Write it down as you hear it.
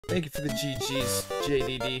Thank you for the GGs,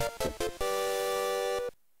 JDD.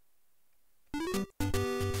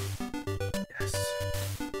 Yes.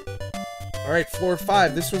 Alright, floor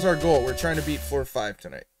 5. This was our goal. We're trying to beat floor 5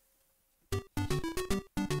 tonight.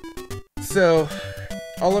 So,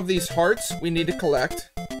 all of these hearts we need to collect.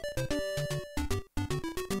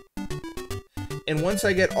 And once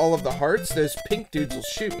I get all of the hearts, those pink dudes will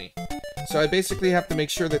shoot me. So I basically have to make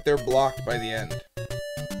sure that they're blocked by the end.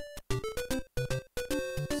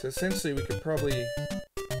 So essentially we could probably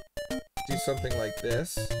do something like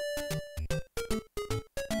this.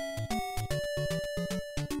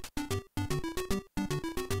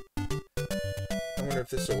 I wonder if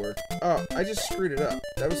this will work. Oh, I just screwed it up.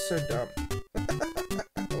 That was so dumb.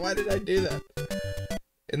 Why did I do that?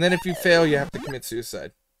 And then if you fail, you have to commit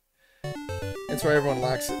suicide. That's why everyone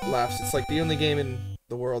laughs. It's like the only game in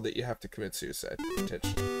the world that you have to commit suicide,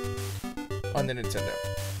 potentially. On the Nintendo.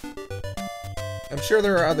 I'm sure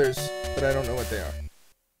there are others, but I don't know what they are.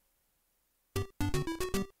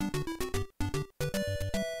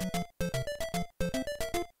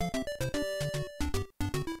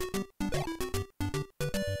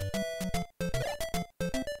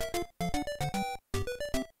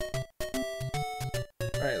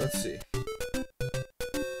 Alright, let's see.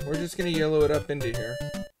 We're just gonna yellow it up into here.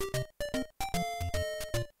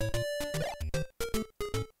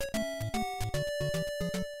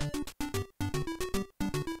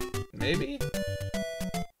 Maybe?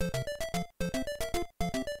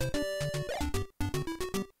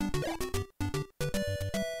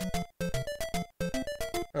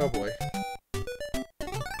 Oh boy.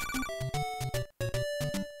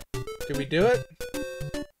 Did we do it?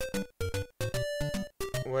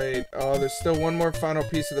 Wait, oh, there's still one more final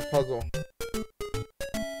piece of the puzzle.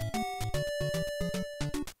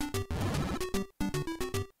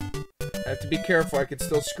 I have to be careful, I could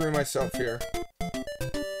still screw myself here.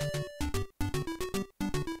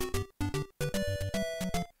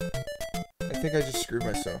 I think I just screwed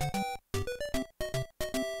myself.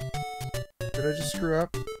 Did I just screw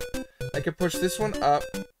up? I could push this one up.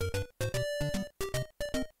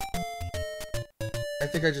 I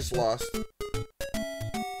think I just lost.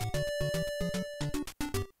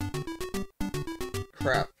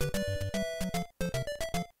 Crap.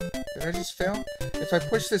 Did I just fail? If I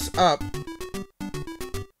push this up...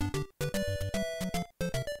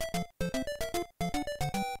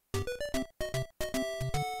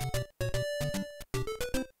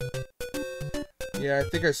 Yeah, I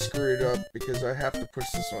think I screwed up because I have to push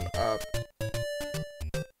this one up.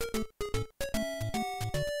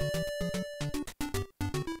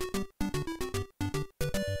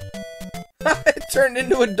 It turned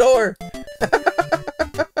into a door!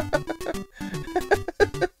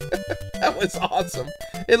 That was awesome.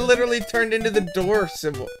 It literally turned into the door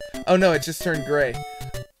symbol. Oh no, it just turned gray.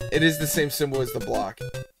 It is the same symbol as the block.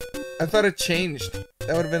 I thought it changed.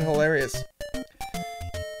 That would have been hilarious.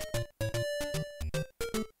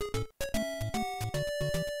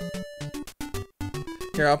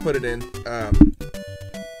 Here, I'll put it in.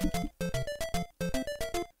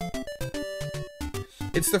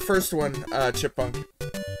 It's the first one, Chipmunk.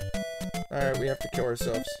 Alright, we have to kill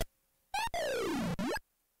ourselves.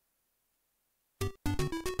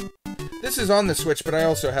 This is on the Switch, but I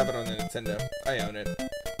also have it on the Nintendo. I own it.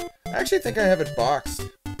 I actually think I have it boxed.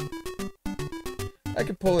 I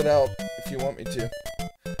could pull it out if you want me to.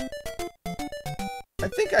 I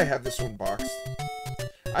think I have this one boxed.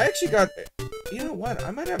 I actually got... You know what?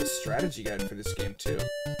 I might have a strategy guide for this game, too.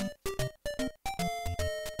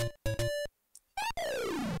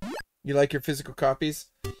 You like your physical copies?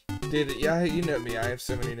 Dude, yeah, you know me. I have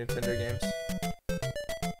so many Nintendo games.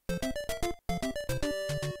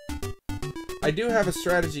 I do have a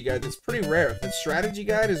strategy guide that's pretty rare. The strategy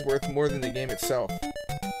guide is worth more than the game itself.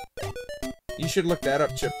 You should look that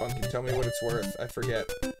up, Chipmunk, and tell me what it's worth. I forget.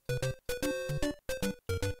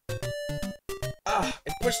 Ah,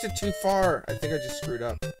 I pushed it too far. I think I just screwed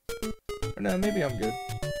up. Or no, maybe I'm good.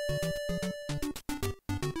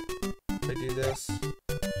 If I do this.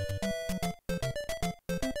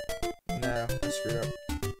 No, I screwed up.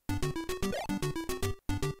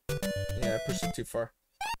 Yeah, I pushed it too far.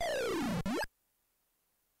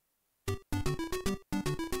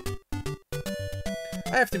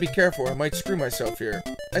 I have to be careful, I might screw myself here.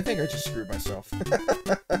 I think I just screwed myself.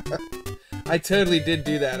 I totally did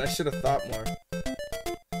do that, I should have thought more.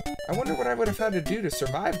 I wonder what I would have had to do to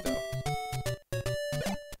survive, though.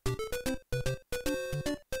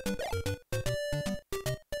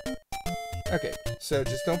 Okay, so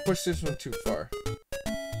just don't push this one too far.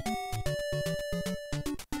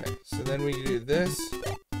 Okay, so then we do this.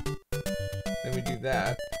 Then we do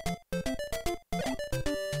that.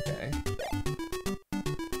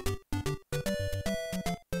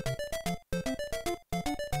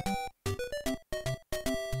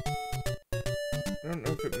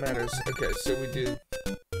 matters. Okay, so we do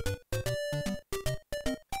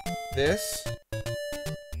this.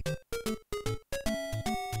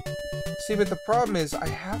 See, but the problem is I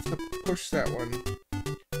have to push that one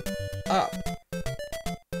up.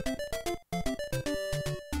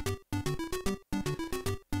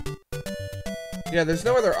 Yeah, there's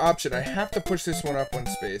no other option. I have to push this one up one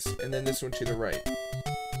space, and then this one to the right.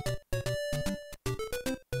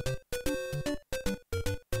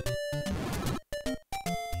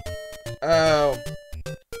 Oh.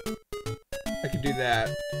 I could do that.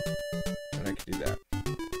 And I could do that.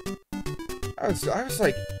 I was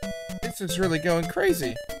like, this is really going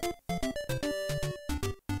crazy.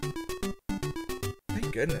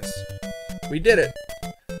 Thank goodness. We did it.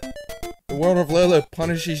 The world of Lolo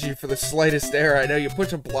punishes you for the slightest error. I know you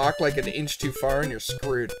push a block like an inch too far and you're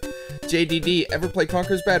screwed. JDD, ever play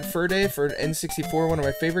Conker's Bad Fur Day for N64? One of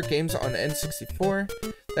my favorite games on N64.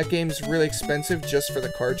 That game's really expensive just for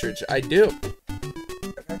the cartridge. I do.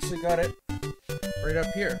 I've actually got it right up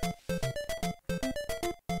here.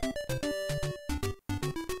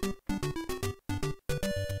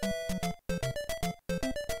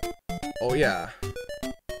 Oh yeah.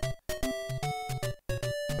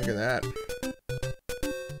 Look at that.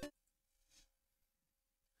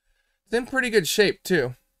 It's in pretty good shape,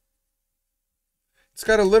 too. It's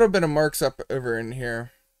got a little bit of marks up over in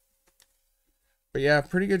here. But yeah,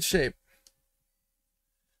 pretty good shape.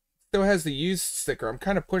 Still has the used sticker. I'm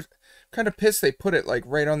kind of pissed they put it like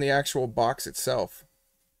right on the actual box itself.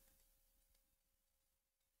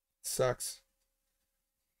 Sucks.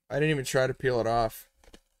 I didn't even try to peel it off.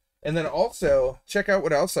 And then also, check out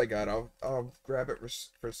what else I got. I'll grab it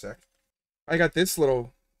for a sec. I got this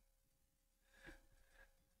little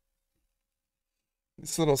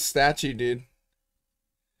statue, dude.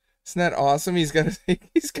 Isn't that awesome? He's got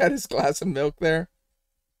his glass of milk there.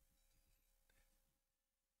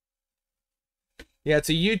 Yeah, it's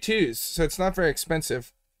a YouTooz, so it's not very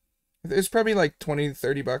expensive. It's probably like 20 to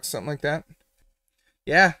 30 bucks, something like that.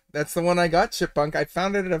 Yeah, that's the one I got, Chipmunk. I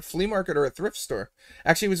found it at a flea market or a thrift store.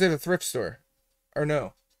 Actually, it was at a thrift store. Or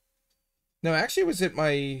no. No, actually, it was at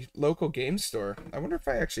my local game store. I wonder if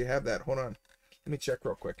I actually have that. Hold on. Let me check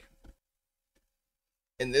real quick.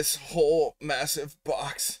 In this whole massive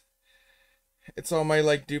box, it's all my,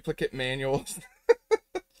 like, duplicate manuals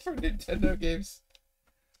for Nintendo games.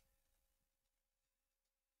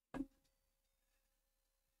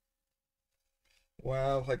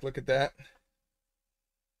 Wow, like, look at that.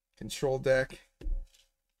 Control deck.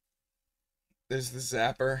 There's the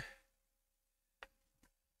Zapper.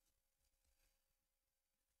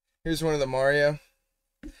 Here's one of the Mario.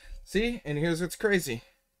 See? And here's what's crazy.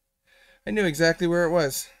 I knew exactly where it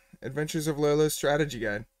was. Adventures of Lolo Strategy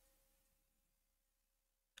Guide.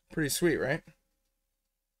 Pretty sweet, right?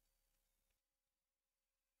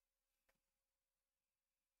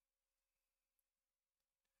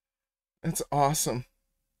 That's awesome.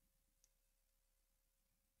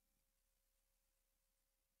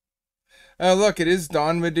 Oh, look, it is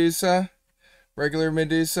Dawn Medusa. Regular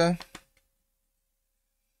Medusa.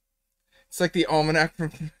 It's like the almanac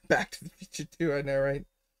from Back to the Future 2, I know, right?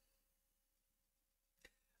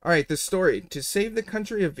 Alright, the story. To save the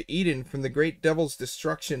country of Eden from the great devil's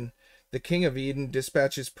destruction, the king of Eden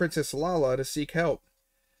dispatches Princess Lala to seek help.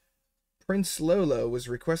 Prince Lolo was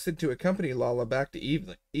requested to accompany Lala back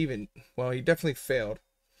to Eden. Well, he definitely failed.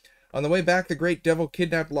 On the way back, the great devil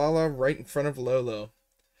kidnapped Lala right in front of Lolo.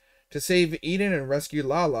 To save Eden and rescue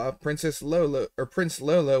Lala, Prince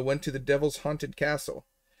Lolo went to the devil's haunted castle.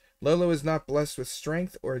 Lolo is not blessed with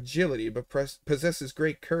strength or agility, but possesses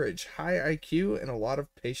great courage, high IQ, and a lot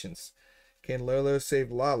of patience. Can Lolo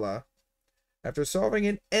save Lala after solving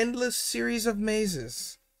an endless series of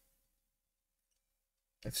mazes?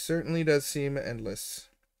 It certainly does seem endless.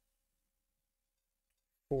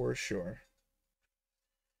 For sure.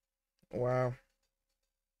 Wow.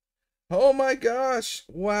 Oh my gosh!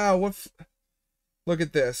 Wow, look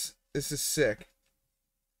at this. This is sick.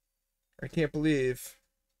 I can't believe.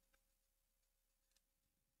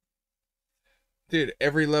 Dude,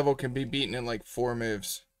 every level can be beaten in like 4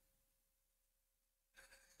 moves.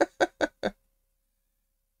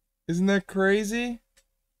 Isn't that crazy?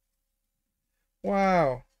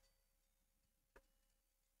 Wow.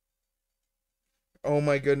 Oh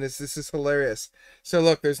my goodness, this is hilarious. So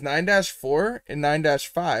look, there's 9-4 and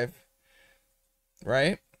 9-5.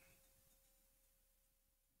 Right?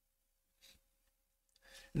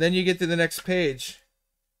 And then you get to the next page.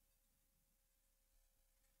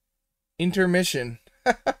 Intermission.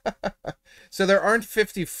 So there aren't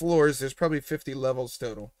 50 floors. There's probably 50 levels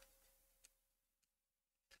total.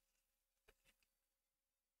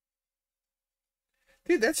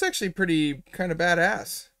 Dude, that's actually pretty kind of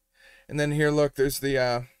badass. And then here, look, there's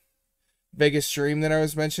the Vegas Dream that I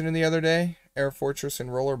was mentioning the other day. Air Fortress and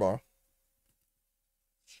Rollerball.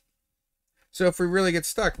 So if we really get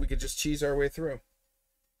stuck, we could just cheese our way through.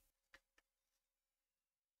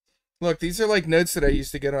 Look, these are like notes that I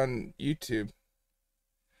used to get on YouTube.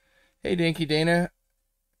 Hey, Danky Dana.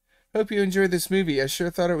 Hope you enjoyed this movie. I sure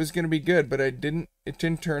thought it was going to be good, but it didn't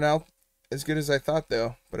turn out as good as I thought,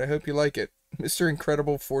 though. But I hope you like it. Mr.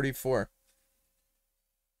 Incredible 44.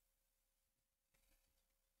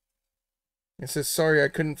 It says, sorry, I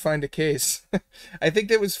couldn't find a case. I think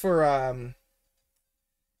that was for,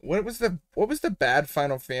 what was the bad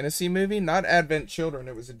Final Fantasy movie? Not Advent Children,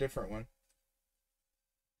 it was a different one.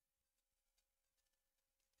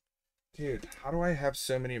 Dude, how do I have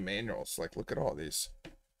so many manuals? Like, look at all these.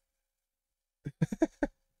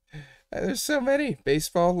 There's so many.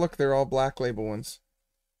 Baseball, look, they're all Black Label ones.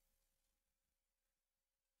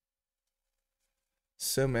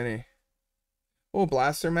 So many. Oh,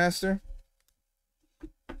 Blaster Master.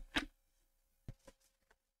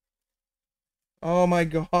 Oh my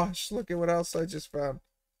gosh, look at what else I just found.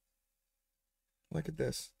 Look at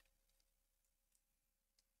this.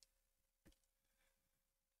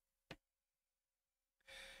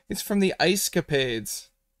 It's from the Ice Capades.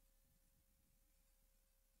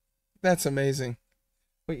 That's amazing.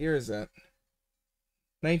 What year is that?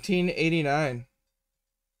 1989.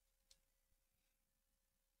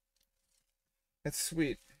 That's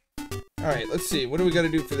sweet. Alright, let's see. What do we got to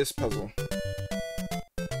do for this puzzle?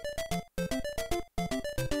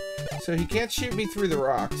 So he can't shoot me through the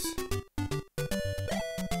rocks.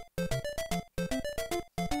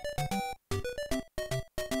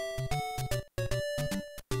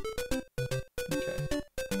 Okay.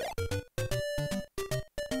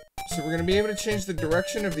 So we're going to be able to change the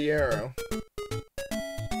direction of the arrow.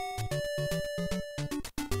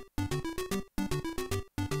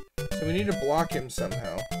 So we need to block him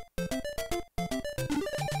somehow.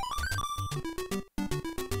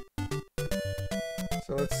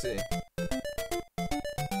 So let's see.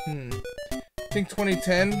 I think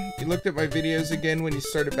 2010, you looked at my videos again when you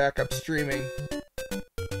started back up streaming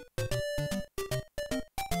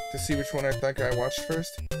to see which one I think I watched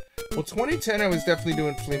first. Well, 2010 I was definitely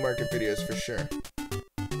doing flea market videos for sure.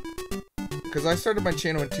 Because I started my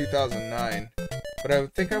channel in 2009, but I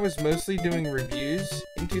think I was mostly doing reviews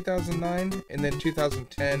in 2009, and then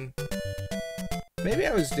 2010, maybe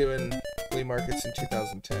I was doing flea markets in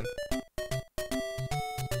 2010.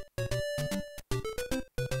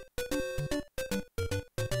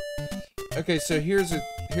 Okay, so here's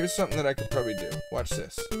something that I could probably do. Watch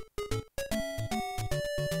this.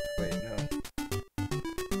 Wait, no.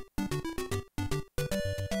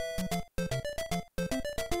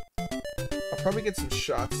 I'll probably get some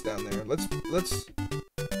shots down there. Let's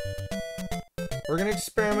we're gonna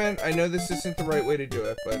experiment. I know this isn't the right way to do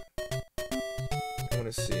it, but I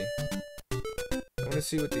wanna see. I wanna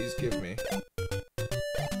see what these give me.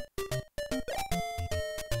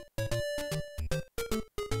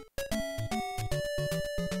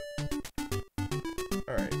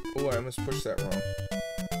 I almost pushed that wrong.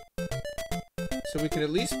 So we can at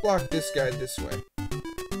least block this guy this way.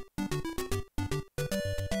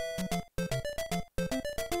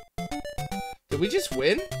 Did we just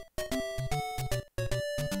win?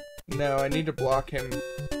 No, I need to block him.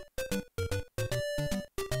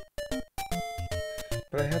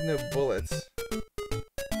 But I have no bullets.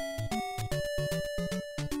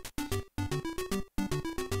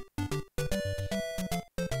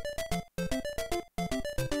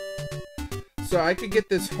 So I could get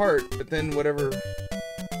this heart, but then whatever...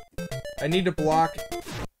 I need to block...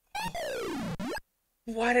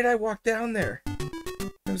 Why did I walk down there?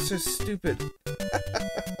 That was so stupid.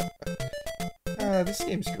 This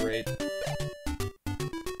game's great.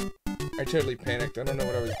 I totally panicked. I don't know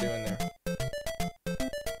what I was doing there.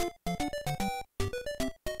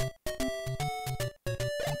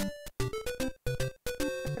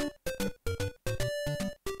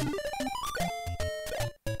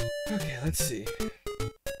 Okay, let's see.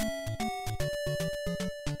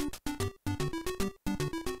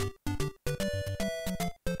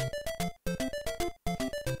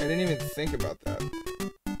 I didn't even think about that.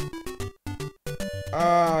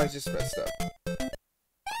 Ah, I just messed up.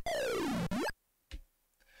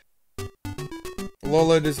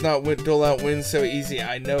 Lolo does not dole out wins so easy.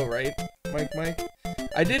 I know, right, Mike?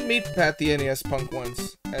 I did meet Pat the NES Punk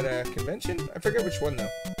once at a convention. I forget which one, though.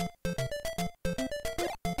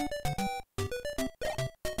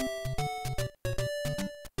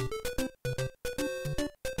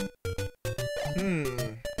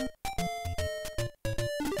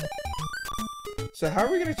 So how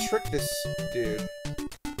are we gonna trick this dude?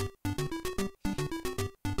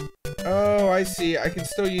 Oh, I see. I can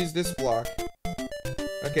still use this block.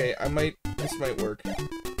 Okay, this might work.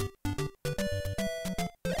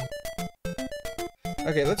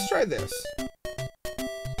 Okay, let's try this.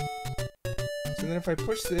 So then if I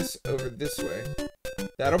push this over this way,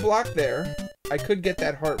 that'll block there. I could get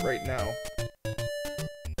that heart right now.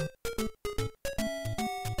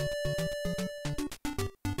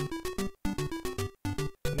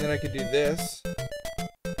 And then I could do this.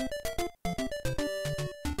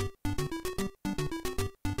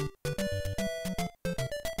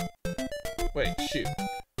 Wait, shoot.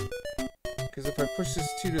 Because if I push this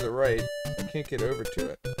 2 to the right, I can't get over to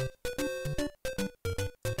it.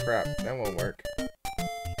 Crap, that won't work.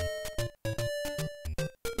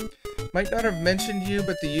 Might not have mentioned you,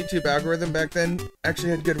 but the YouTube algorithm back then actually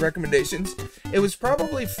had good recommendations. It was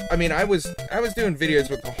probably, I mean, I was doing videos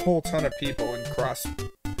with a whole ton of people and cross,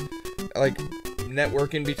 like,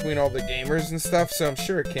 networking between all the gamers and stuff, so I'm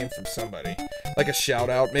sure it came from somebody. Like a shout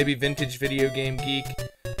out, maybe Vintage Video Game Geek,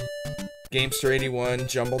 Gamester81,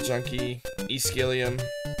 Jumble Junkie, Eskillium.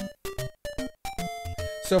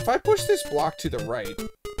 So if I push this block to the right,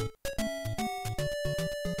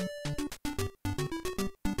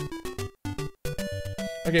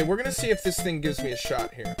 okay, we're gonna see if this thing gives me a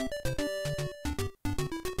shot here.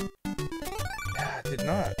 Ah, it did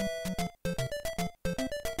not.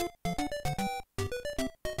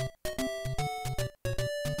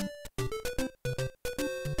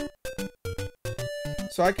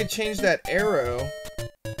 So I could change that arrow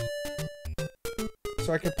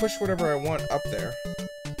so I could push whatever I want up there.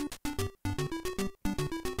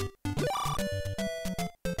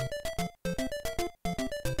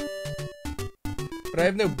 But I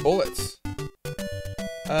have no bullets.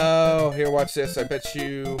 Oh, here, watch this. I bet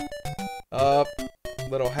you...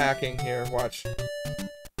 little hacking here. Watch.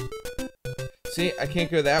 See, I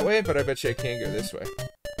can't go that way, but I bet you I can go this way.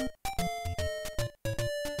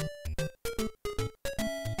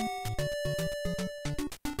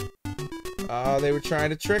 Oh, they were trying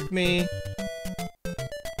to trick me.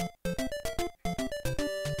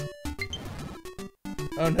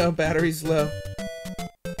 Oh no, battery's low.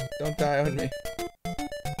 Don't die on me.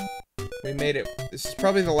 We made it. This is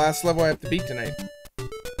probably the last level I have to beat tonight.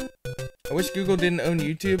 I wish Google didn't own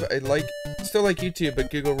YouTube. I still like YouTube,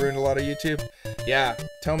 but Google ruined a lot of YouTube. Yeah,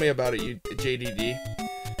 tell me about it, JDD.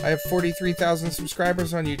 I have 43,000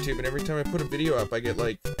 subscribers on YouTube, and every time I put a video up, I get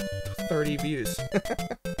like 30 views.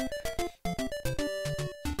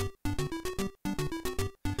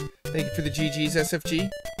 Thank you for the GG's, SFG.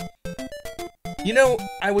 You know,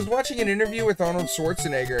 I was watching an interview with Arnold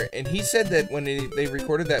Schwarzenegger, and he said that when they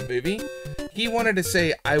recorded that movie, he wanted to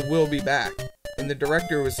say, "I will be back." And the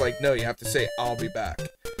director was like, "No, you have to say, I'll be back."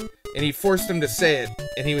 And he forced him to say it,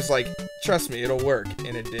 and he was like, "Trust me, it'll work."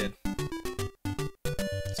 And it did.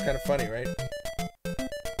 It's kind of funny, right?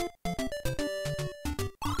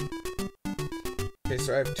 Okay,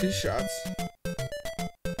 so I have 2 shots.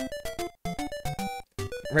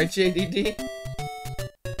 Right, JDD?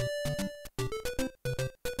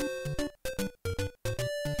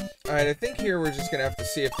 Alright, I think here we're just gonna have to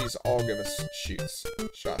see if these all give us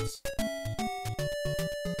shots.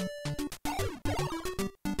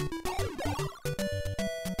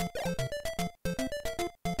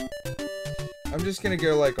 I'm just gonna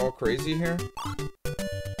go like all crazy here.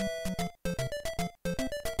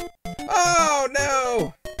 Oh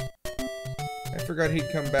no! I forgot he'd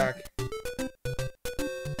come back.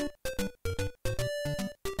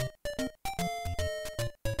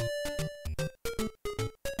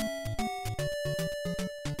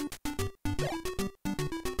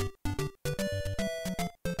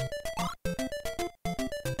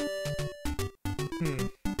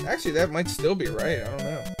 Actually, that might still be right. I don't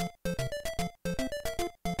know.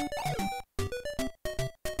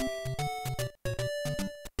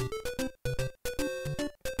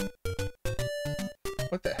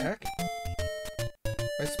 What the heck? Am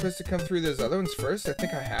I supposed to come through those other ones first? I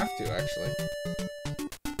think I have to, actually.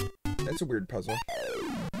 That's a weird puzzle.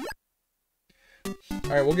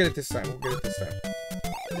 Alright, we'll get it this time. We'll get it this time.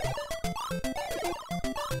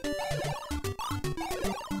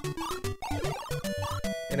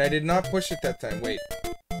 And I did not push it that time. Wait.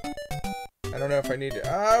 I don't know if I need to...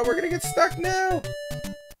 Ah, we're gonna get stuck now!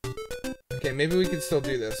 Okay, maybe we can still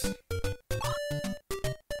do this.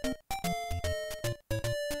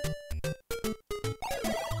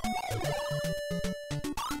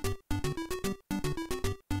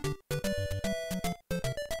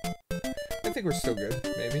 I think we're still good,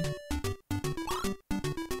 maybe.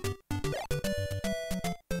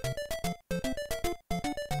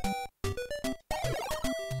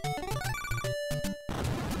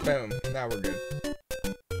 Now we're good.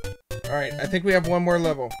 Alright, I think we have one more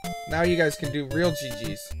level. Now you guys can do real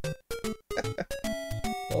GG's.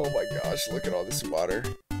 Oh my gosh, look at all this water.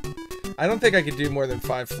 I don't think I could do more than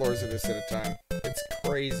 5 floors of this at a time. It's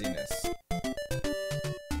craziness.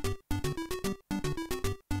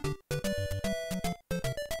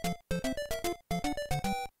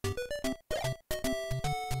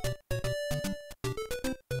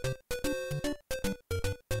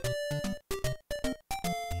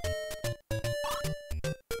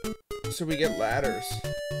 So we get ladders.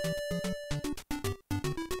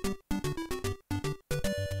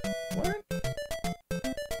 What?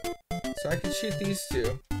 So I can shoot these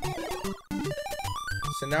two.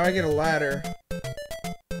 So now I get a ladder.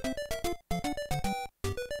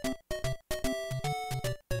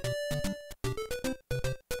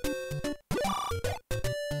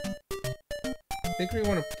 I think we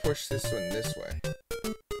want to push this one this way.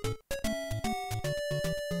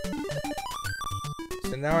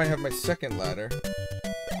 So now I have my second ladder.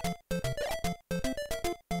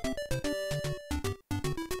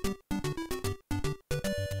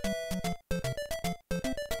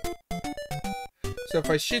 So if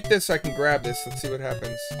I shoot this, I can grab this. Let's see what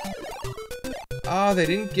happens. Oh, they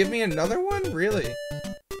didn't give me another one? Really?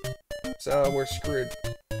 So we're screwed.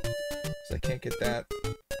 So I can't get that.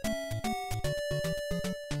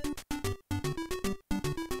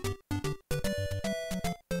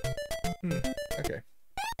 Okay.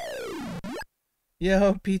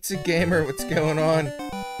 Yo, Pizza Gamer, what's going on?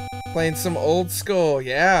 Playing some old school.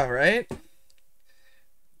 Yeah, right?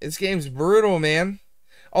 This game's brutal, man.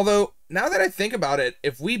 Although, now that I think about it,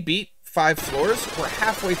 if we beat 5 floors, we're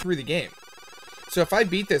halfway through the game. So if I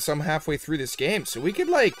beat this, I'm halfway through this game. So we could,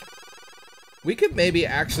 like... we could maybe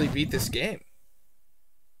actually beat this game.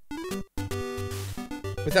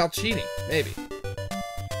 Without cheating. Maybe.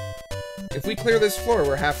 If we clear this floor,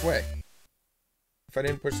 we're halfway. If I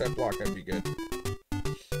didn't push that block, that'd be good.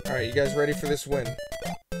 Alright, you guys ready for this win?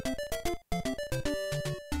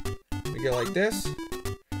 We go like this.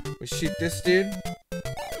 We shoot this dude.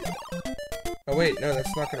 Oh wait, no,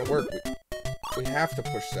 that's not gonna work. We have to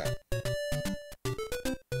push that.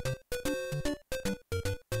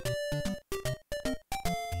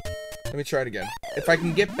 Let me try it again. If I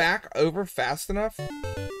can get back over fast enough,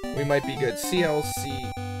 we might be good.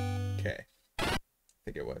 CLCK. I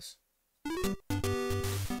think it was.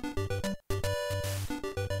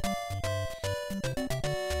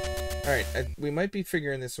 Alright, we might be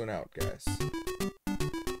figuring this one out, guys.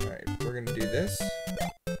 Alright, we're gonna do this.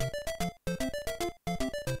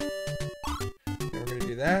 And we're gonna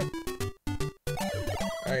do that.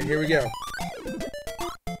 Alright, here we go.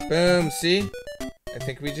 Boom, see? I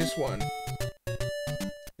think we just won.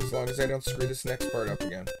 As long as I don't screw this next part up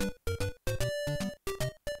again.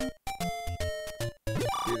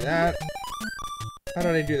 Do that. How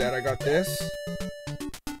did I do that? I got this.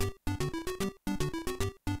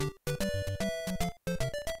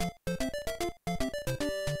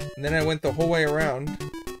 And then I went the whole way around.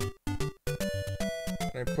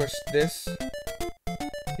 And I pushed this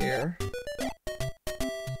here.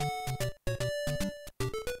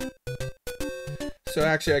 So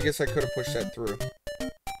actually, I guess I could have pushed that through.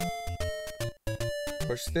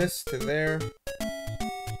 Push this to there.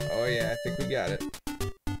 Oh yeah, I think we got it.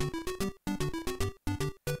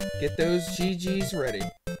 Get those GGs ready.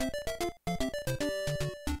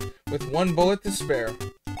 With 1 bullet to spare.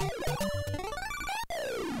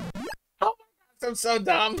 Oh my gosh, I'm so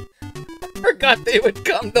dumb. I forgot they would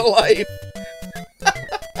come to life.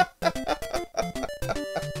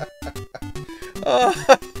 Oh.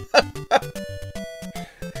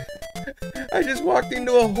 I just walked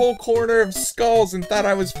into a whole corner of skulls and thought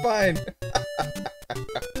I was fine.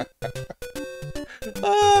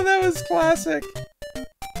 Oh, that was classic.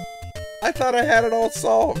 I thought I had it all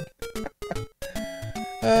solved.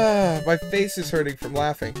 My face is hurting from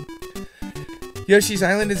laughing. Yoshi's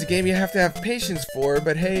Island is a game you have to have patience for,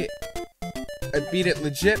 but hey, I beat it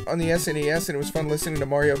legit on the SNES and it was fun listening to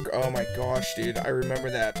Mario. Oh my gosh, dude, I remember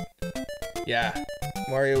that. Yeah,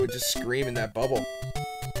 Mario would just scream in that bubble.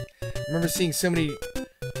 I remember seeing so many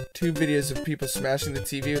tube videos of people smashing the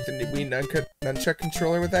TV with the Wii Nunchuck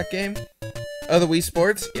controller with that game. Oh, the Wii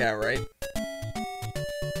Sports? Yeah, right.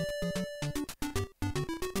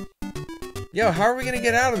 Yo, how are we gonna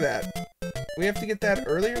get out of that? We have to get that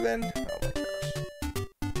earlier then? Oh my gosh.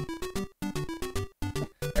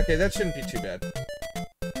 Okay, that shouldn't be too bad.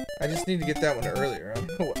 I just need to get that one earlier. I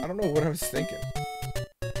don't know what I was thinking.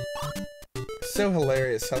 It's so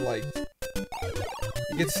hilarious how, like,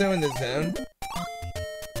 you get so in the zone.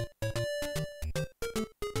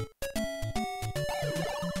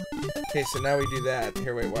 Okay, so now we do that.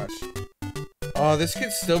 Here, wait, watch. Oh, this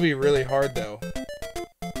could still be really hard, though.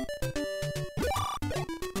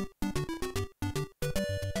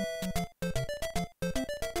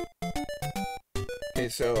 Okay,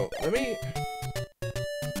 so let me...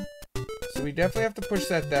 So we definitely have to push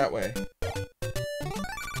that way.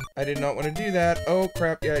 I did not want to do that. Oh,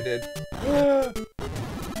 crap. Yeah, I did.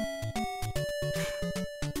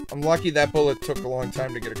 I'm lucky that bullet took a long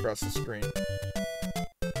time to get across the screen.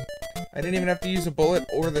 I didn't even have to use a bullet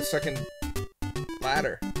or the second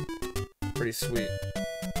ladder. Pretty sweet.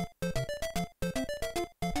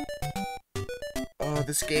 Oh,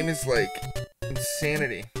 this game is like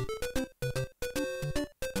insanity.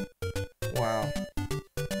 Wow.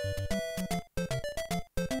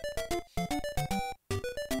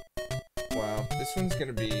 Wow, this one's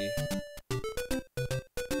gonna be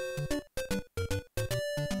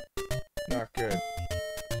not good.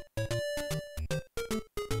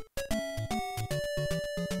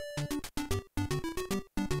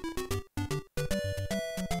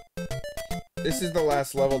 This is the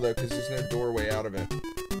last level, though, because there's no doorway out of it.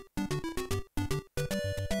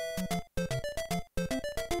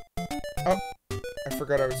 Oh, I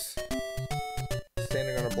forgot I was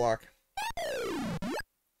standing on a block.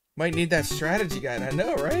 Might need that strategy guide. I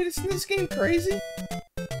know, right? Isn't this game crazy?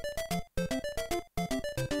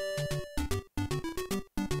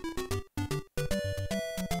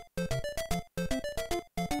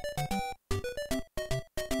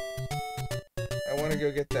 I want to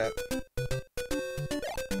go get that.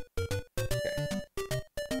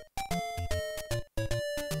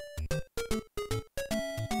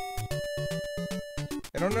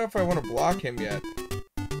 I don't know if I want to block him yet.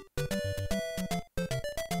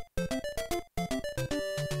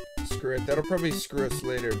 Screw it. That'll probably screw us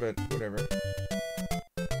later, but whatever.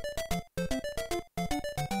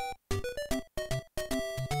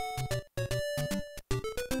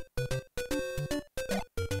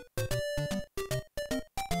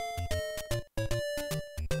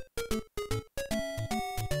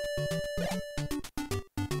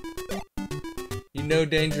 You know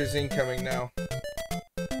danger's incoming now.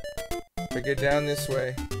 If I go down this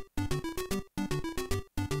way.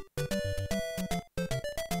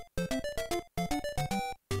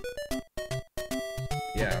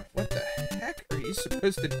 Yeah, what the heck are you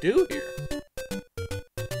supposed to do here?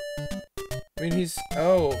 I mean, he's...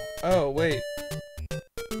 Oh, wait.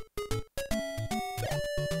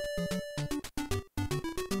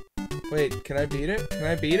 Wait, can I beat it? Can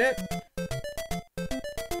I beat it?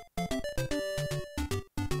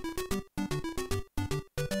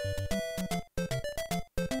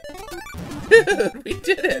 Dude, we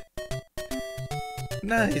did it!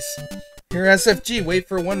 Nice. Here, SFG, wait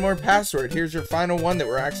for one more password. Here's your final one that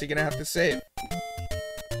we're actually gonna have to save.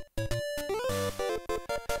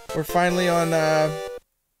 We're finally on,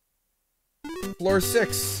 floor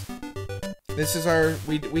 6. This is our...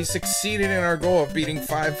 We succeeded in our goal of beating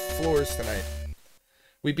 5 floors tonight.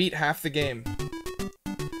 We beat half the game.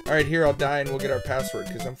 Alright, here, I'll die and we'll get our password,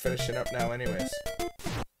 because I'm finishing up now anyways.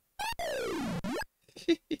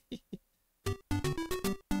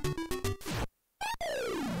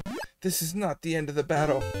 This is not the end of the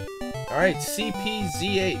battle. Alright,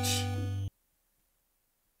 CPZH.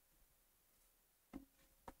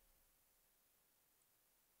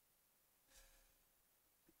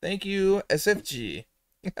 Thank you, SFG.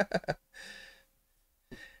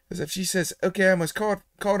 SFG says, okay, I must call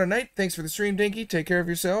it a night. Thanks for the stream, Dinky. Take care of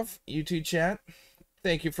yourself. YouTube chat.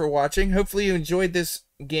 Thank you for watching. Hopefully you enjoyed this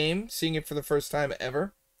game, seeing it for the first time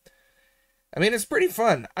ever. I mean, it's pretty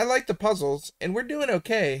fun. I like the puzzles, and we're doing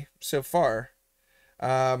okay so far.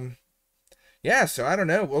 Yeah, so I don't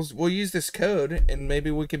know. We'll use this code, and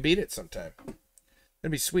maybe we can beat it sometime.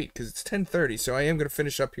 That'd be sweet, because it's 10:30, so I am going to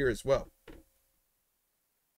finish up here as well.